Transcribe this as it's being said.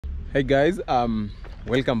Hey guys,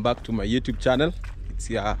 welcome back to my YouTube channel. It's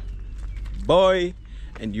your boy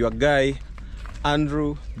and your guy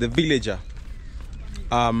Andrew the Villager.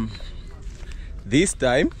 This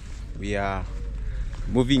time we are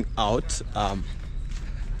moving out on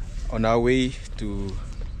our way to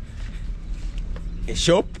a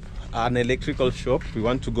shop, an electrical shop. We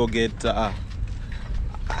want to go get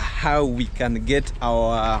how we can get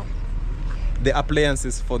our the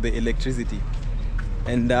appliances for the electricity.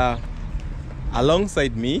 And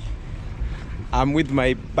alongside me, I'm with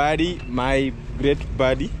my buddy, my great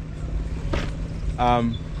buddy.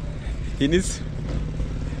 He needs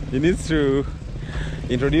to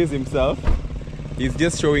introduce himself. He's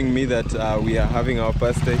just showing me that we are having our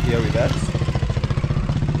pastor here with us.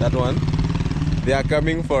 That one. They are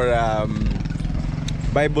coming for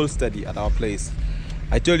Bible study at our place.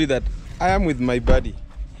 I told you that I am with my buddy.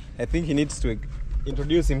 I think he needs to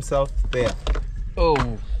introduce himself there.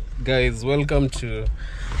 Oh, guys, welcome to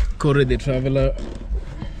Corey the Traveler.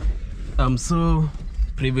 I'm so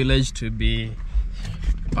privileged to be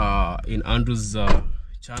in Andrew's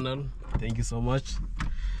channel. Thank you so much.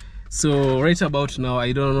 So right about now,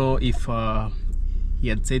 I don't know if he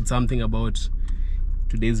had said something about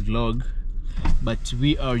today's vlog, but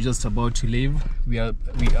we are just about to leave. We are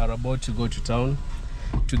about to go to town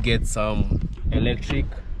to get some electric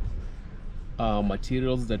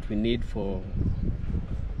materials that we need for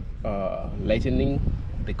lightening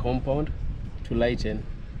the compound, to lighten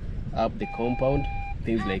up the compound.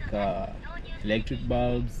 Things like electric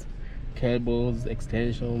bulbs, cables,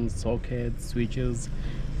 extensions, sockets, switches.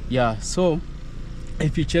 Yeah, so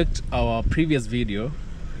if you checked our previous video,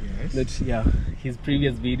 his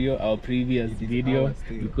previous video, our previous video,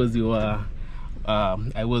 because you were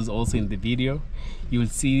I was also in the video, you will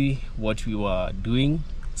see what we were doing.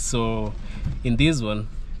 So in this one,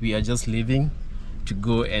 we are just leaving to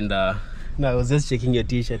go and no, I was just checking your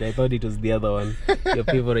t-shirt. I thought it was the other one, your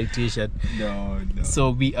favorite t-shirt. No. So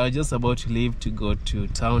we are just about to leave to go to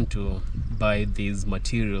town to buy these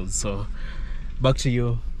materials. So back to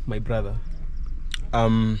you, my brother.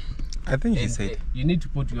 I think he said you need to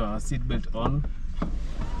put your seatbelt on.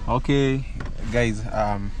 Okay, guys.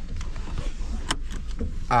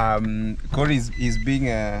 Corey is being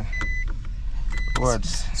what?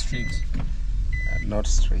 Straight. Not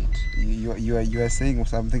straight. You are saying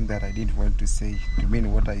something that I didn't want to say. To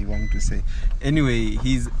mean what I want to say. Anyway,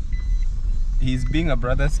 he's being a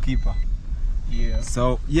brother's keeper. Yeah.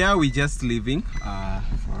 So yeah, we just leaving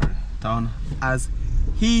for town. As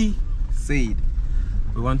he said,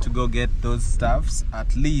 we want to go get those stuffs,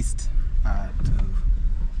 at least to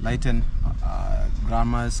lighten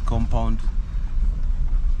grandma's compound,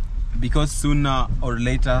 because sooner or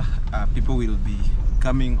later people will be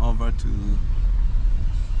coming over to,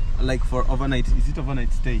 like, for overnight. Is it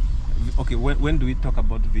overnight stay? Okay, when do we talk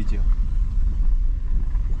about vigil?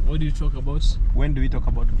 What do you talk about? When do we talk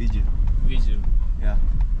about vigil? Vigil. Yeah.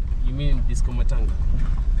 You mean disco matanga?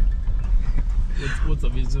 What's a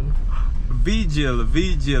vigil? Vigil.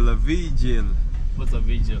 What's a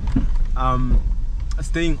vigil?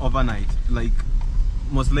 Staying overnight. Like,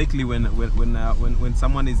 most likely when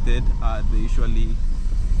someone is dead, they usually,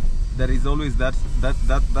 there is always that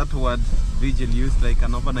word vigil used, like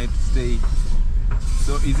an overnight stay.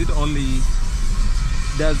 So is it only,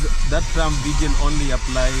 does that term vigil only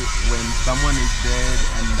apply when someone is dead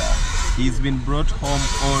and he's been brought home,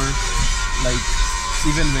 or like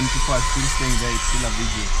even when people are still staying there, it's still a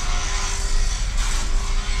vigil?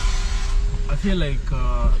 I feel like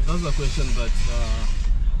that's a question that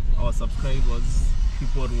our subscribers,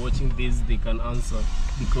 people watching this, they can answer.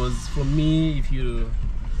 Because for me, if you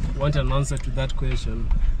want an answer to that question,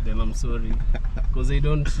 then I'm sorry, because I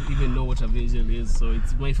don't even know what a vigil is. So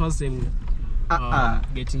it's my first time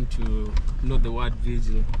getting to know the word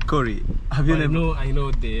vigil. Corey, have you never? I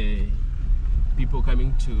know the people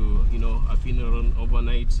coming to, you know, a funeral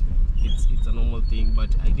overnight. It's a normal thing, but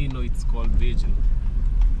I didn't know it's called vigil.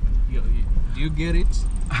 Do you get it?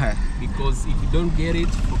 Because if you don't get it,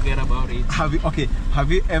 forget about it.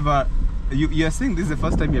 Have you ever, you are saying this is the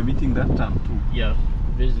first time you're meeting that term too? Yeah,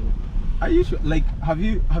 vigil. Are you sure? Like, have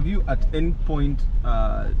you at any point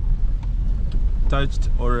touched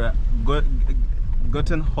or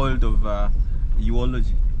gotten hold of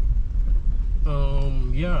eulogy?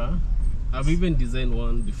 Yeah, I've even designed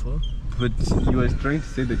one before. But you were trying to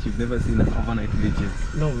say that you've never seen an overnight vigil.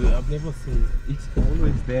 No, I've never seen. It's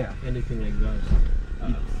always there. Anything like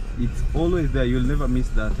that. It's always there. You'll never miss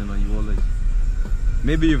that in a eulogy.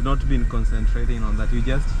 Maybe you've not been concentrating on that. You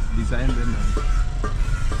just design them and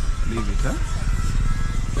leave it, huh?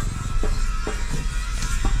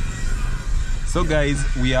 So guys,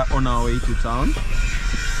 we are on our way to town.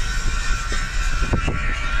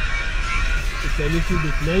 It's a little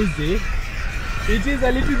bit noisy. It is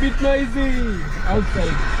a little bit noisy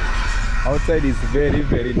outside. Outside is very,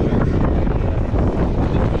 very noisy.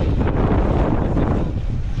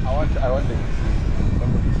 I want to see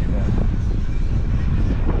somebody see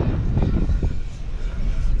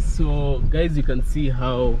that. So guys, you can see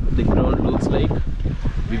how the ground looks like.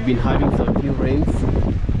 We've been having some few rains.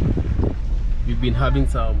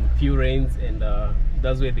 And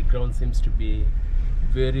that's where the ground seems to be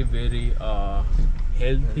very, very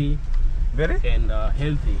healthy. Very? And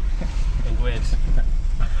healthy and wet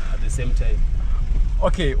at the same time.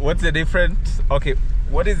 Okay, what's the difference? Okay,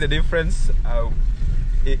 what is the difference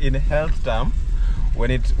in health term when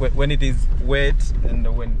it is wet and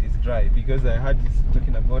when it is dry? Because I heard this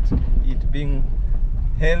talking about it being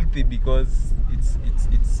healthy because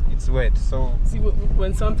it's wet. So see,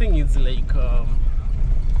 when something is like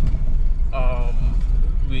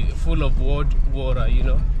full of water, you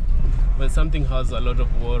know, when something has a lot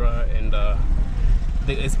of water and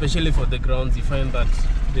especially for the grounds, you find that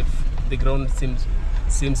the ground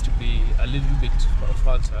seems to be a little bit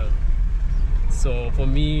fertile. So for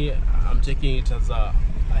me, I'm taking it as a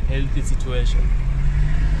healthy situation.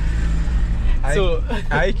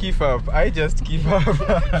 I keep up. I just keep up.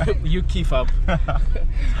 You keep up.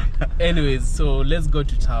 Anyways, so let's go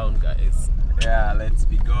to town, guys. Yeah, let's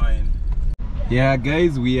be going. Yeah,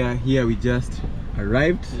 guys, we are here. We just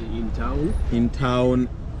arrived in town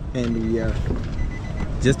and we are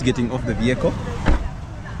just getting off the vehicle.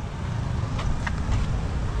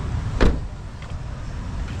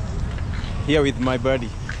 Here with my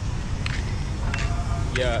buddy.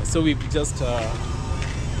 Yeah, so we've just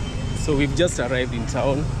arrived in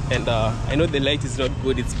town, and I know the light is not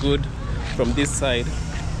good. It's good from this side,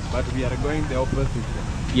 but we are going the opposite.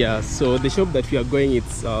 Yeah, so the shop that we are going,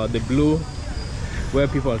 it's the blue, where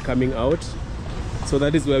people are coming out. So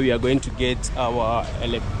that is where we are going to get our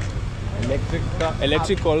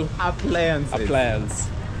electrical appliances.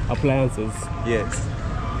 Yes.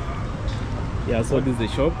 Yeah, so this is the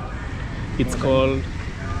shop. It's called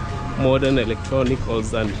Modern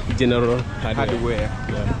Electronicals and General Hardware.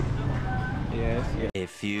 Yeah. Yes. A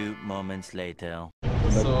few moments later.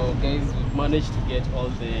 So guys, we've managed to get all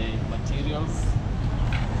the materials,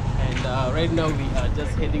 and right now we are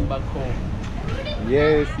just heading back home.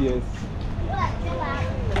 Yes.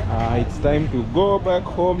 It's time to go back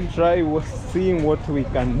home, try seeing what we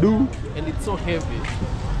can do. And it's so heavy.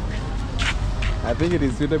 I think it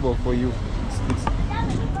is suitable for you.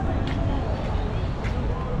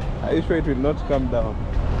 Are you sure it will not come down?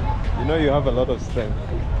 You know you have a lot of strength.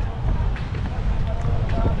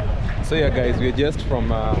 So yeah guys, we're just from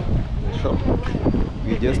the shop.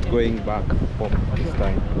 We're just going back home this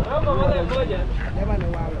time.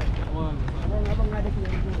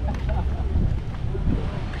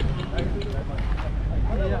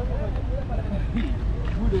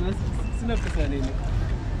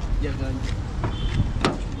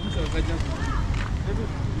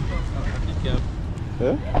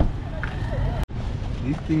 Huh?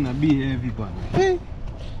 This thing na be heavy one. Hey.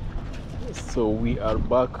 So we are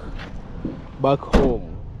back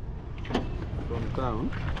home From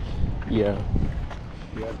town. Yeah,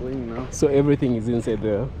 We are going now. so everything is inside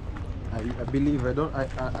there. I believe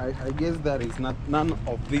I guess there is none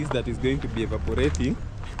of this that is going to be evaporating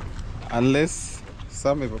unless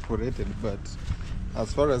some evaporated, but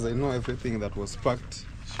as far as I know, everything that was packed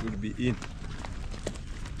should be in.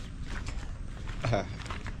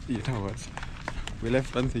 You know what? We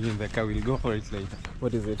left one thing in the car. We'll go for it later.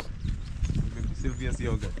 What is it? Sylvia's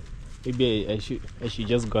yogurt. Maybe I should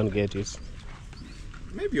just go and get it.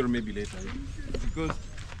 Maybe or maybe later. Because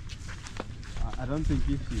I don't think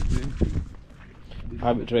if she's going to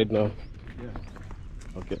Have it right now.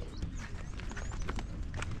 Yeah. Okay.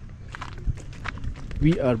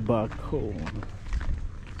 We are back home.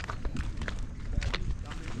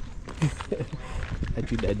 I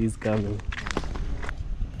think daddy's coming.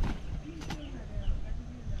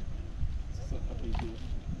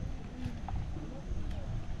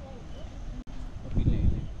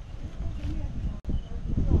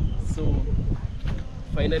 So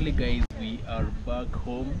finally guys, we are back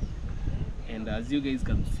home, and as you guys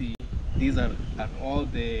can see, these are all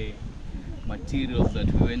the materials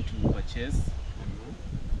that we went to purchase.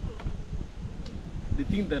 The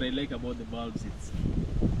thing that I like about the bulbs,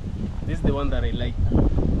 this is the one that I like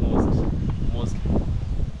mostly,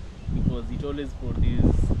 because it always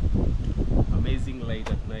produces amazing light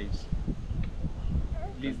at night.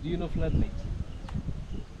 Please, do you know floodlight?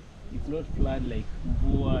 It's not flood like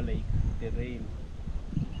mvua, like the rain.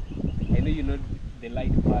 I know you know the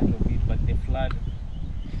light part of it, but the flood.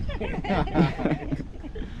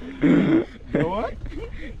 The what?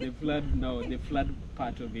 The flood, no, the flood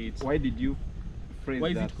part of it. Why did you phrase Why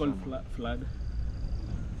is that it called somehow? flood?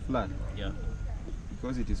 Flood? Yeah.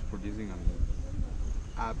 Because it is producing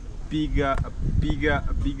a bigger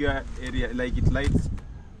area, like it lights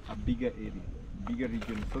a bigger area, bigger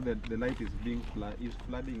region, so that the light is being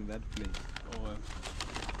flooding that place. Oh,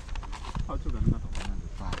 How to get another one?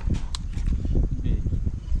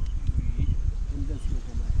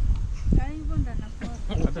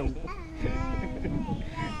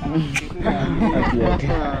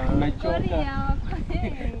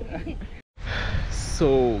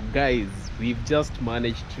 So guys, we've just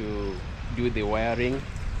managed to do the wiring,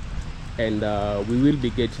 and we will be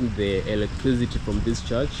getting the electricity from this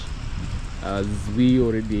church, as we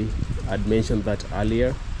already had mentioned that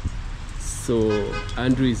earlier. So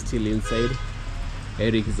Andrew is still inside,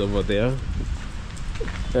 Eric is over there.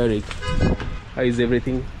 Eric, how is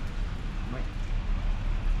everything?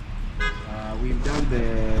 We've done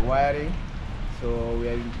the wiring, so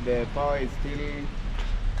the power is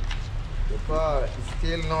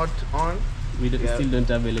still not on. We still don't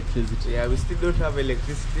have electricity. Yeah, we still don't have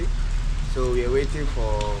electricity, so we are waiting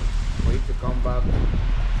for it to come back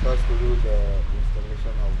for us to do the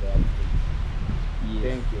installation of the electricity. Yeah.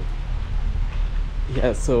 Thank you.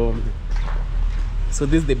 Yeah, so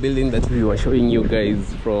this is the building that we were showing you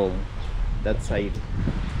guys from that side.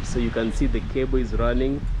 So you can see the cable is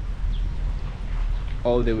running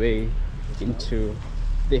all the way into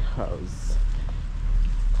the house.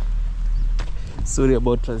 Sorry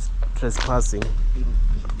about trespassing.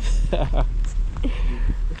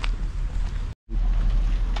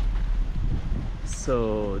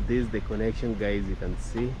 So this is the connection, guys, you can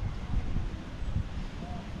see.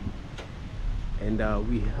 And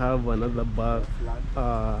we have another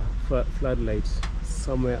floodlight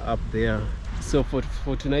somewhere up there. So for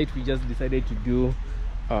tonight we just decided to do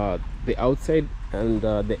the outside and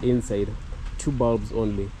the inside, 2 bulbs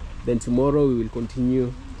only. Then tomorrow we will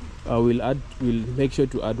continue. We'll make sure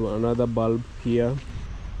to add another bulb here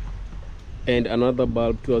and another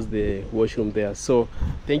bulb towards the washroom there. So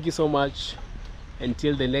thank you so much.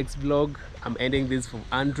 Until the next vlog, I'm ending this from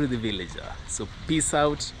Andrew the Villager. So peace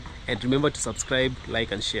out, and remember to subscribe,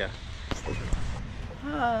 like and share.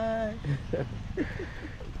 Hi.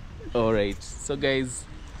 All right, so guys,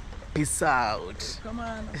 peace out. Come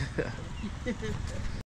on.